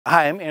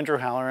Hi, I'm Andrew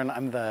Halloran.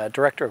 I'm the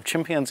Director of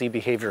Chimpanzee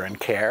Behavior and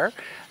Care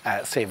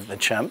at Save the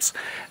Chimps,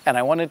 and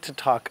I wanted to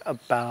talk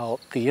about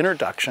the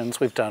introductions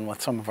we've done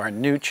with some of our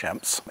new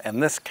chimps, in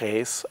this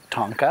case,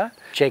 Tonka,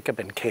 Jacob,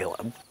 and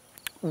Cayleb.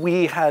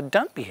 We had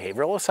done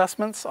behavioral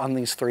assessments on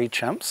these three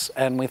chimps,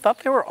 and we thought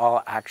they were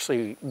all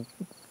actually,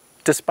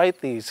 despite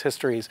these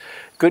histories,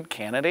 good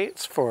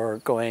candidates for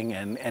going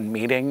and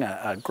meeting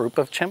a group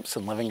of chimps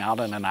and living out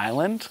on an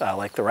island,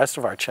 like the rest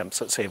of our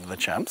chimps at Save the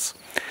Chimps.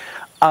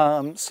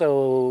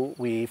 So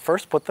we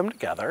first put them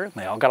together, and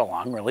they all got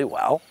along really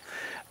well.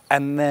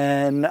 And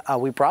then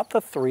we brought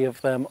the three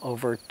of them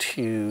over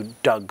to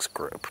Doug's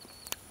group.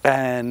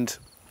 And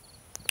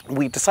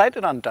we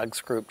decided on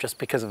Doug's group just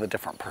because of the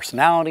different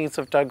personalities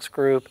of Doug's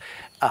group,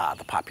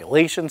 the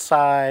population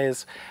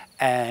size,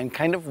 and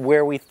kind of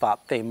where we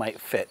thought they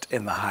might fit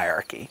in the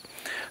hierarchy.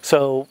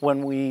 So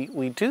when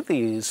we do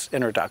these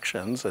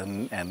introductions,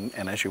 and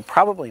as you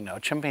probably know,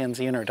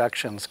 chimpanzee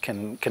introductions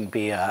can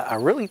be a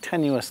really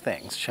tenuous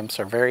thing. Chimps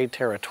are very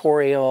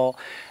territorial,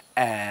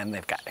 and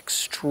they've got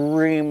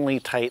extremely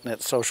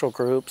tight-knit social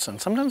groups,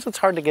 and sometimes it's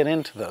hard to get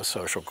into those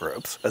social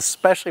groups,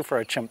 especially for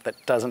a chimp that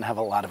doesn't have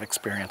a lot of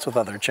experience with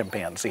other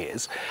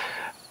chimpanzees.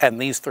 And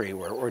these three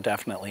were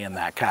definitely in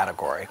that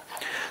category.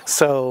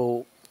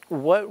 So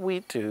what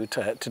we do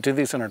to do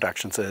these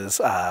introductions is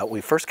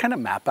we first kind of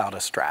map out a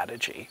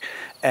strategy,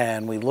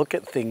 and we look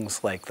at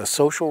things like the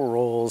social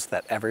roles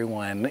that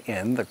everyone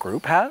in the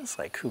group has,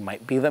 like who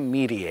might be the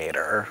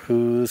mediator,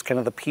 who's kind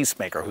of the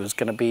peacemaker, who's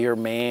going to be your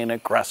main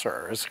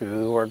aggressors,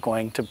 who are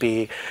going to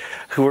be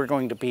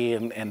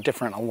in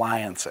different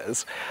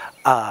alliances.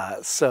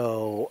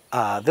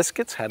 This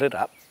gets headed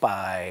up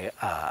by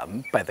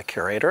the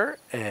curator.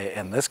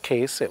 In this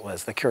case, it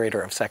was the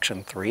curator of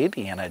Section 3,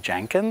 Deanna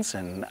Jenkins,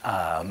 and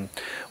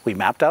we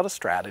mapped out a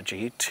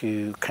strategy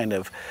to kind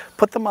of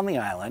put them on the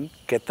island,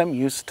 get them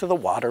used to the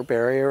water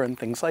barrier and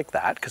things like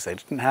that, because they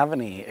didn't have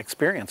any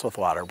experience with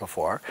water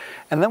before.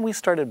 And then we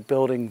started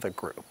building the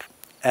group.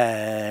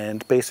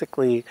 And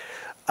basically,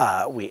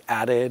 we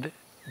added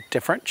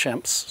different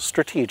chimps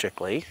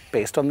strategically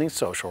based on these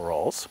social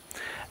roles.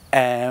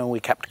 And we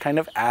kept kind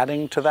of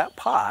adding to that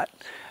pot.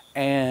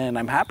 And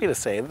I'm happy to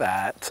say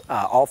that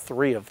all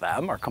three of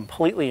them are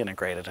completely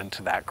integrated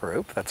into that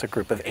group. That's a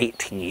group of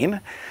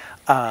 18.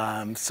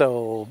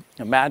 So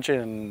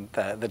imagine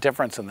the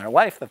difference in their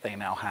life that they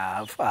now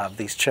have.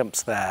 These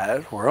chimps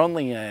that were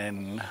only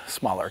in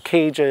smaller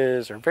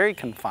cages or very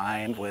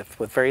confined with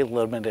very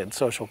limited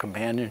social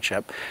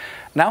companionship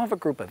now have a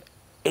group of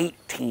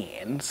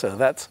 18. So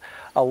that's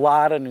a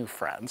lot of new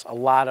friends, a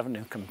lot of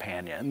new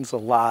companions, a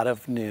lot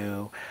of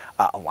new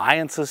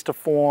alliances to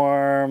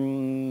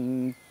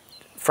form,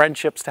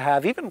 friendships to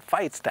have, even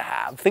fights to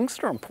have, things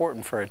that are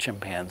important for a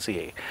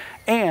chimpanzee.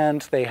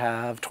 And they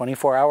have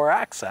 24-hour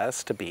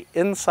access to be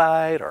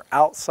inside or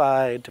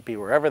outside, to be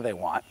wherever they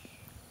want.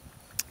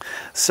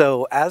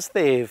 So as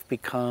they've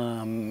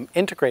become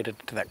integrated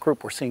into that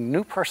group, we're seeing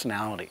new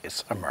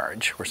personalities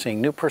emerge. We're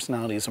seeing new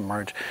personalities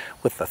emerge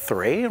with the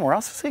three, and we're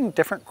also seeing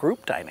different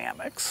group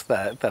dynamics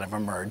that have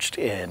emerged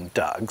in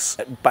Doug's.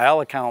 By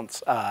all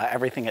accounts,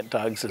 everything at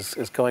Doug's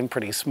is going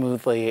pretty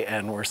smoothly,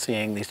 and we're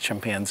seeing these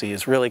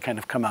chimpanzees really kind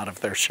of come out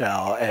of their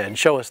shell and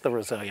show us the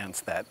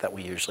resilience that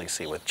we usually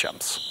see with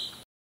chimps.